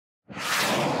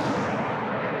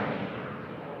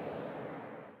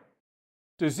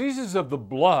Diseases of the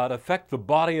blood affect the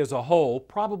body as a whole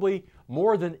probably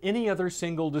more than any other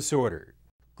single disorder.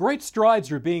 Great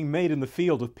strides are being made in the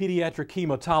field of pediatric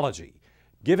hematology,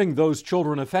 giving those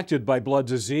children affected by blood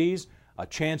disease a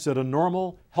chance at a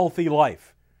normal, healthy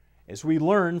life, as we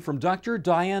learn from Dr.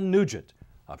 Diane Nugent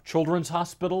of Children's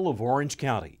Hospital of Orange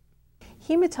County.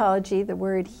 Hematology, the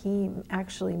word heme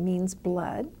actually means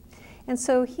blood, and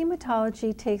so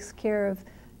hematology takes care of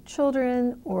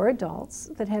children or adults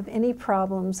that have any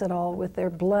problems at all with their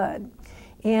blood.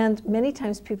 And many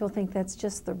times people think that's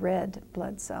just the red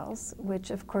blood cells,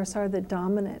 which of course are the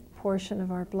dominant portion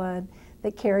of our blood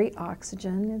that carry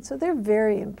oxygen, and so they're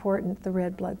very important, the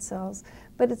red blood cells.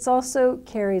 But it also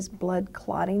carries blood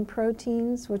clotting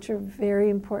proteins, which are very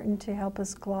important to help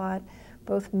us clot.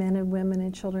 Both men and women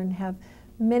and children have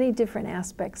many different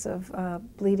aspects of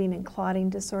bleeding and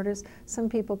clotting disorders. Some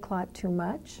people clot too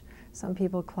much, some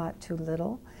people clot too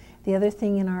little. The other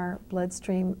thing in our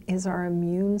bloodstream is our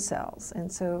immune cells, and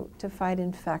so to fight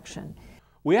infection.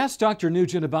 We asked Dr.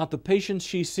 Nugent about the patients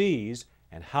she sees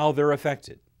and how they're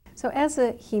affected. So as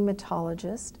a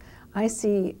hematologist, I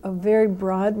see a very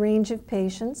broad range of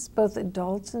patients, both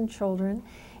adults and children,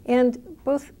 and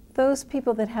both those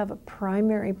people that have a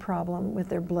primary problem with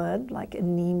their blood, like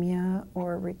anemia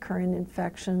or recurrent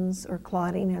infections or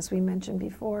clotting, as we mentioned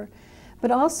before, but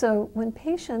also when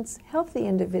patients, healthy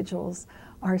individuals,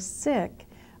 are sick,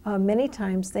 many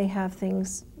times they have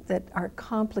things that are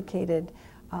complicated.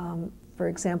 For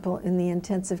example, in the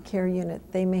intensive care unit,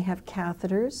 they may have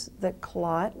catheters that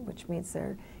clot, which means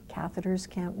their catheters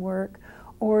can't work.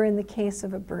 Or in the case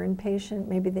of a burn patient,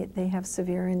 maybe they have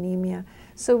severe anemia.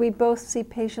 So we both see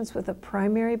patients with a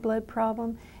primary blood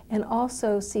problem and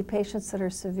also see patients that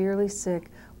are severely sick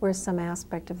where some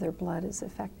aspect of their blood is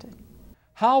affected.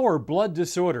 How are blood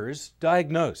disorders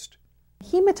diagnosed?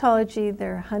 Hematology,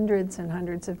 there are hundreds and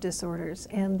hundreds of disorders,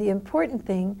 and the important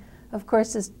thing, of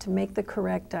course, is to make the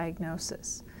correct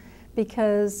diagnosis.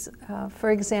 Because,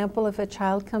 for example, if a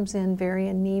child comes in very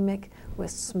anemic with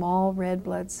small red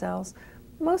blood cells,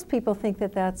 most people think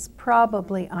that that's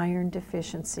probably iron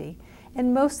deficiency.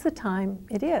 And most of the time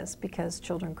it is, because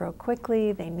children grow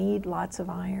quickly, they need lots of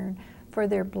iron for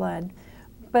their blood.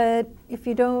 But if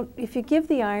you give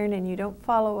the iron and you don't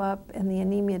follow up and the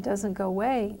anemia doesn't go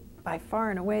away, by far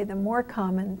and away the more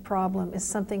common problem is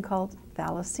something called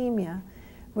thalassemia,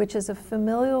 which is a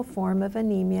familial form of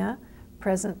anemia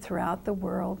present throughout the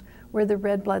world, where the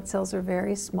red blood cells are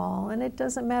very small, and it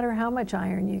doesn't matter how much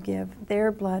iron you give,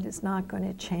 their blood is not going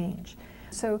to change.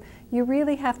 So you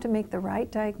really have to make the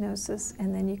right diagnosis,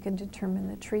 and then you can determine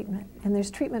the treatment. And there's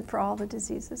treatment for all the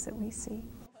diseases that we see.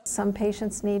 Some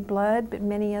patients need blood, but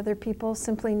many other people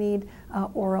simply need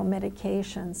oral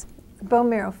medications. Bone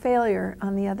marrow failure,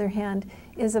 on the other hand,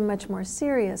 is a much more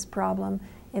serious problem.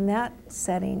 In that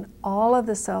setting, all of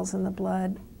the cells in the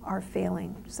blood are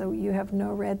failing. So you have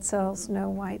no red cells, no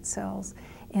white cells,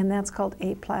 and that's called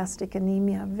aplastic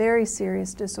anemia, a very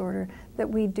serious disorder that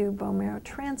we do bone marrow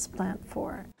transplant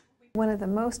for. One of the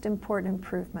most important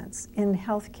improvements in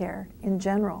healthcare in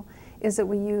general is that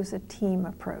we use a team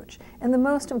approach. And the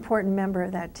most important member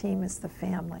of that team is the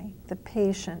family, the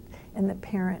patient, and the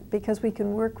parent, because we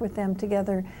can work with them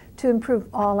together to improve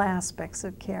all aspects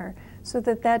of care so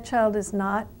that that child is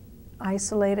not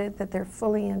isolated, that they're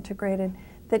fully integrated,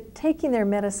 that taking their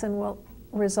medicine will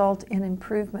result in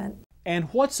improvement. And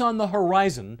what's on the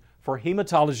horizon for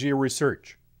hematology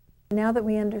research? Now that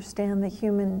we understand the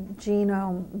human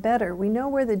genome better, we know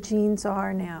where the genes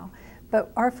are now,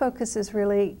 but our focus is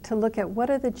really to look at what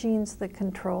are the genes that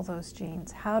control those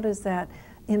genes. How does that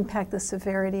impact the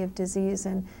severity of disease?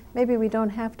 And maybe we don't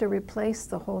have to replace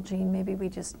the whole gene, maybe we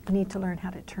just need to learn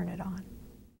how to turn it on.